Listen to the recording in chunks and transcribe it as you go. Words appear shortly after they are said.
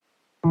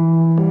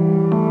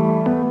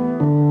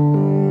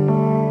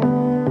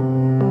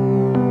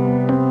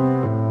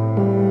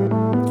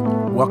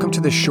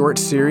Welcome to the short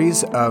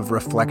series of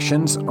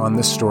reflections on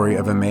the story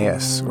of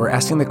Emmaus. We're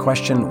asking the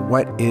question,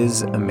 what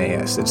is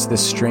Emmaus? It's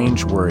this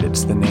strange word.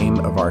 It's the name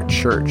of our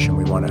church, and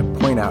we want to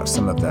point out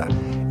some of the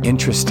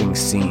interesting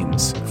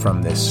scenes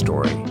from this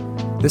story.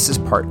 This is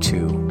part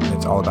 2, and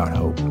it's all about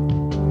hope.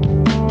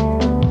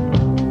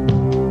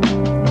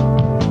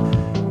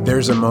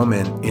 There's a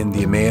moment in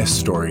the Emmaus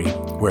story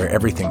where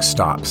everything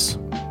stops,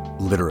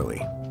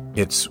 literally.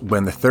 It's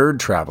when the third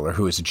traveler,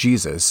 who is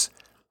Jesus,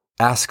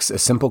 asks a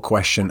simple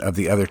question of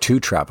the other two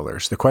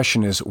travelers. The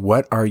question is,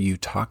 what are you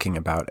talking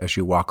about as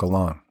you walk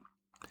along?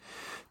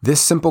 This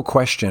simple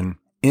question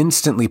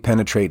instantly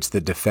penetrates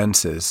the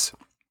defenses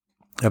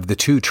of the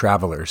two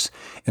travelers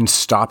and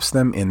stops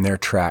them in their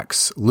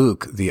tracks.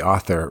 Luke, the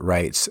author,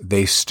 writes,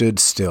 "They stood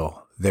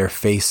still, their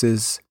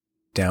faces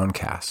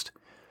downcast."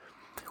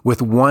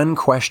 With one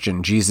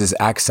question, Jesus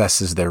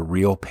accesses their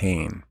real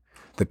pain,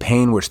 the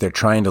pain which they're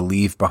trying to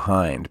leave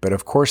behind, but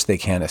of course they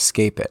can't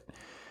escape it,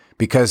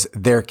 because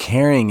they're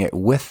carrying it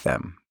with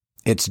them.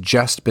 It's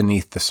just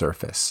beneath the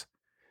surface.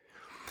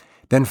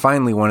 Then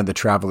finally, one of the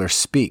travelers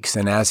speaks,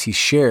 and as he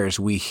shares,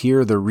 we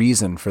hear the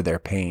reason for their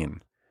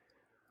pain.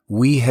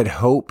 We had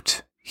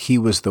hoped he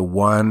was the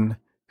one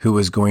who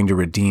was going to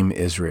redeem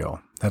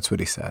Israel. That's what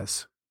he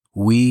says.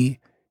 We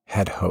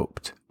had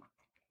hoped.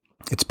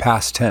 It's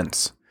past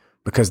tense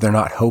because they're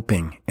not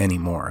hoping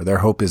anymore. Their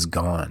hope is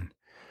gone.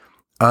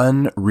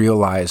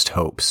 Unrealized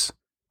hopes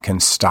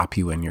can stop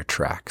you in your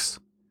tracks.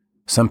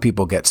 Some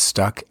people get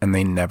stuck and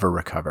they never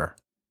recover.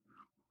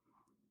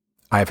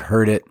 I've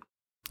heard it,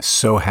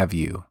 so have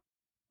you.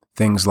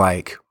 Things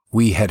like,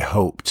 we had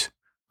hoped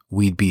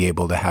we'd be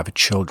able to have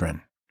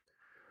children,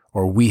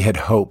 or we had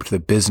hoped the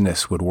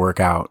business would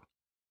work out,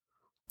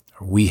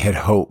 or we had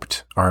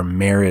hoped our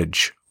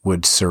marriage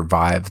would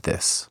survive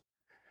this,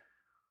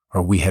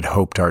 or we had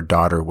hoped our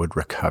daughter would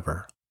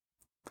recover.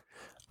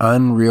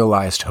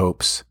 Unrealized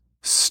hopes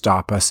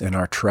stop us in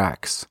our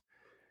tracks.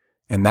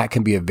 And that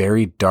can be a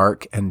very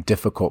dark and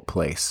difficult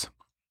place.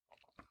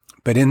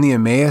 But in the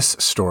Emmaus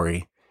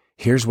story,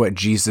 here's what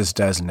Jesus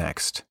does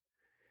next.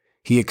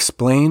 He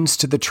explains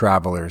to the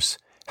travelers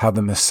how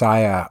the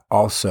Messiah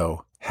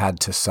also had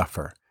to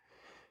suffer.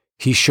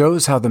 He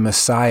shows how the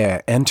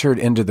Messiah entered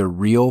into the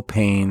real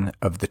pain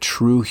of the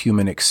true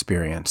human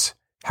experience,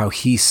 how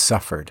he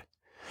suffered.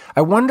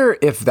 I wonder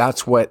if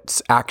that's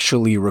what's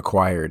actually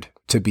required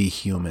to be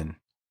human,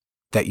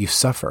 that you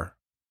suffer.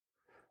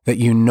 That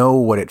you know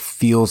what it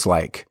feels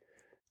like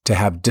to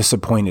have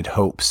disappointed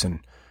hopes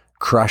and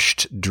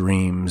crushed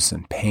dreams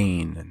and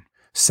pain and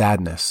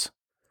sadness.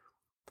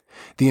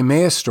 The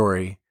Emmaus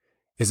story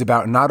is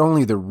about not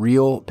only the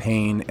real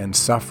pain and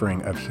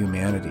suffering of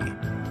humanity,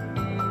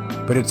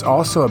 but it's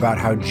also about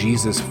how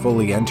Jesus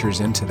fully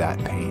enters into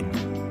that pain,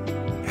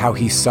 how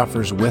he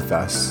suffers with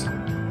us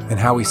and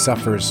how he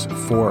suffers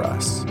for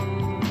us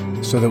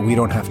so that we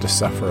don't have to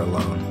suffer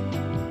alone,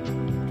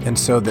 and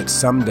so that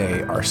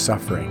someday our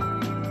suffering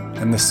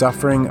and the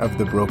suffering of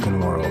the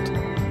broken world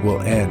will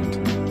end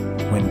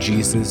when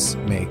Jesus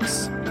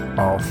makes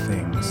all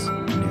things